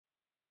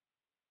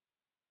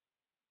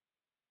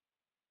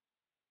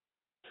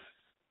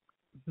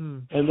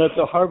and that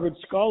the Harvard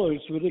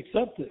scholars would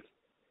accept it.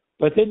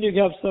 But then you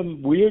have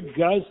some weird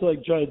guys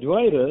like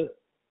Jayadwaita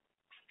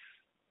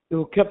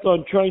who kept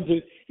on trying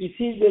to, you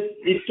see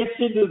that it gets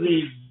into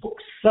the book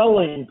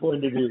selling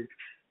point of view.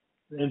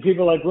 And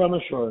people like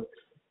Rameshwar,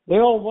 they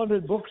all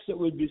wanted books that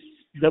would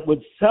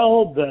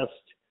sell best.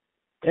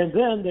 And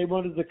then they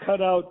wanted to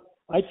cut out,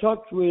 I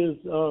talked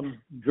with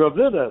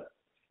Dravida,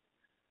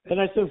 and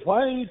I said,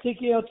 why are you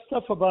taking out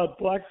stuff about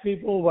black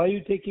people? Why are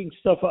you taking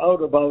stuff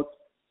out about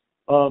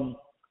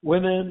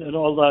women and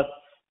all that?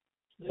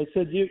 I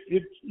said,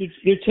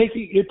 you're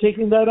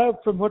taking that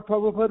out from what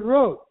Prabhupada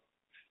wrote.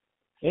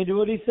 And you know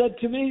what he said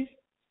to me?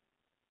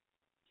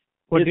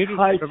 It's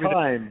high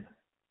time.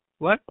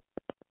 What?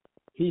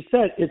 He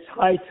said, it's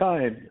high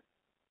time.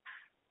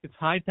 It's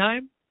high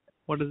time?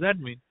 What does that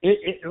mean?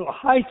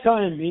 High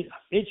time means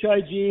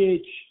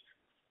Hightime.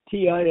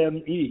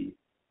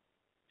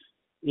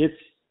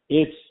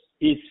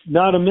 It's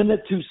not a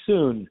minute too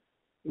soon.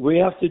 We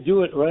have to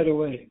do it right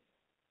away.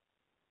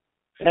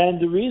 And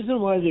the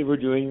reason why they were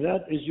doing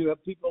that is you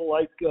have people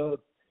like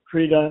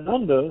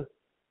Kriyananda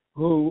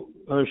who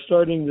are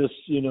starting this,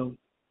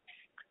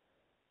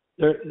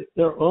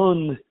 their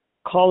own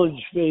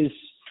college-based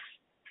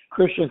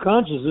Krishna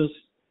consciousness.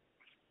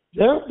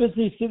 They're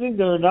busy sitting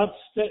there, not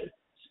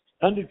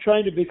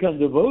trying to become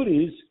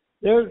devotees.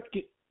 They're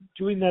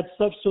doing that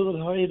stuff so that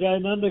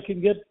Haridayananda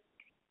can get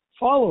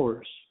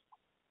followers.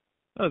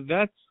 Oh,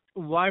 that's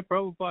why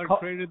Prabhupada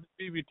created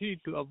the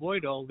BBT, to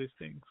avoid all these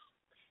things.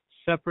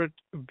 Separate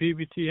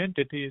BBT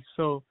entities.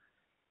 So,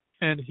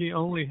 and he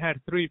only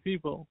had 3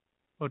 people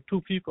or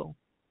 2 people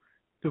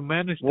to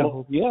manage the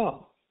whole thing. Yeah.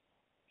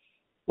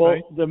 Well,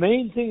 right? The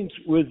main things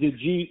with the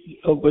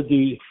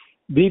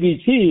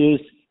BBT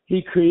is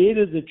he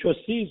created the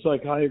trustees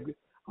like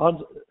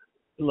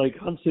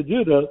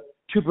Hansaduta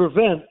to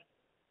prevent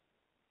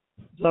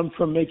them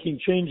from making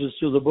changes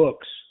to the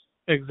books.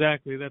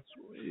 Exactly. That's,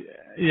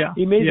 yeah.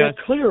 He made that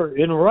clear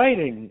in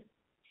writing.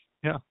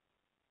 Yeah.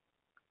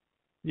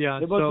 Yeah.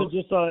 They must have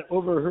just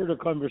overheard a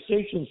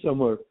conversation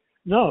somewhere.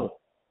 No.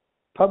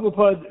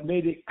 Prabhupada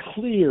made it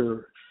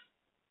clear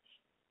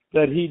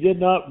that he did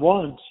not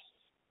want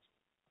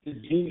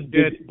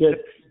that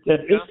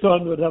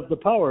Iskcon would have the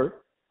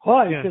power.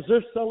 Why? Because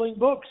they're selling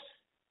books.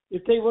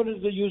 If they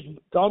wanted to use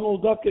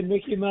Donald Duck and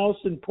Mickey Mouse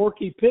and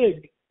Porky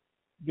Pig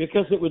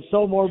because it would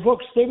sell more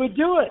books, they would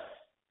do it.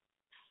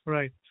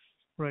 Right.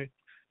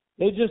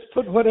 They just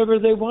put whatever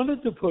they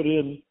wanted to put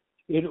in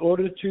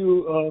order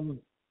to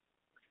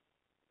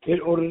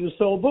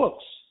sell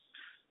books.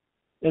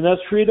 And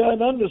that's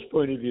Sridayananda's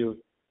point of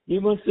view. He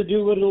wants to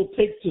do what it'll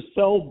take to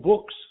sell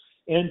books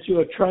and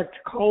to attract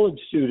college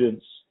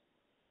students.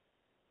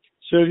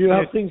 So if you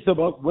have things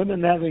about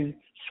women having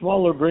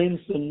smaller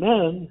brains than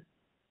men,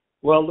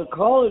 well, the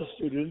college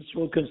students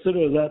will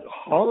consider that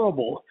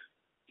horrible.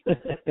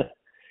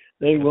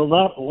 They will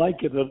not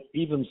like it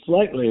even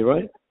slightly,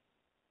 right?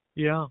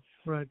 Yeah,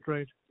 right.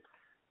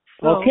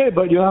 Okay,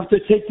 but you have to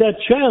take that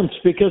chance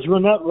because we're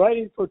not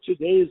writing for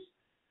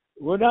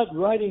we're not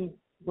writing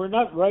for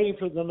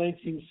the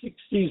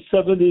 1960s,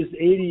 70s,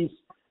 80s,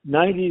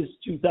 90s,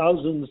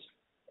 2000s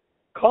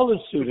college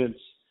students.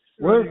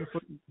 The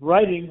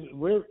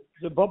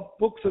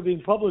books are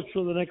being published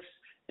for the next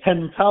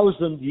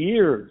 10,000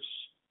 years.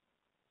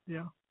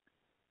 Yeah.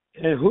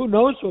 And who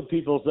knows what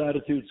people's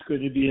attitude's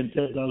going to be in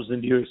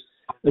 10,000 years?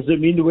 Does it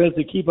mean that we have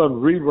to keep on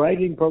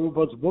rewriting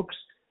Prabhupada's books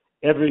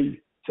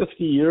every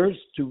 50 years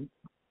to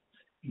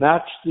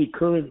match the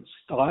current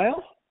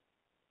style,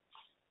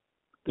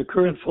 the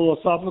current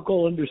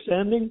philosophical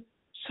understanding,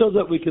 so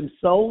that we can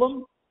sell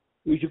them?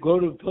 We should go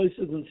to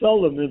places and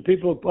sell them. And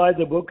people buy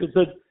the book and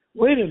said,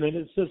 wait a minute,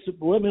 it says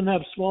women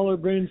have smaller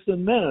brains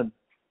than men.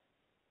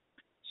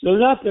 So they're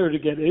not there to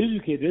get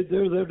educated.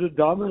 They're there to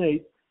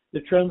dominate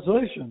the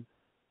translation,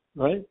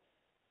 right?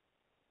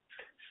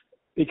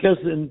 Because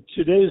in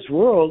today's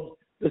world,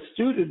 the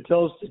student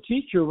tells the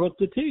teacher what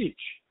to teach.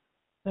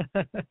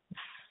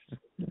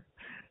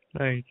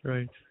 Right.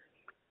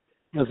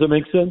 Does that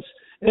make sense?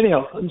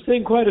 Anyhow, I'm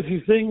saying quite a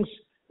few things.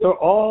 They're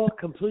all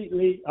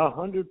completely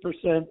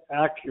 100%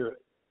 accurate.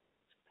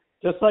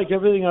 Just like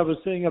everything I was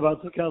saying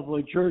about the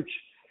Catholic Church,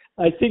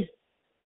 I think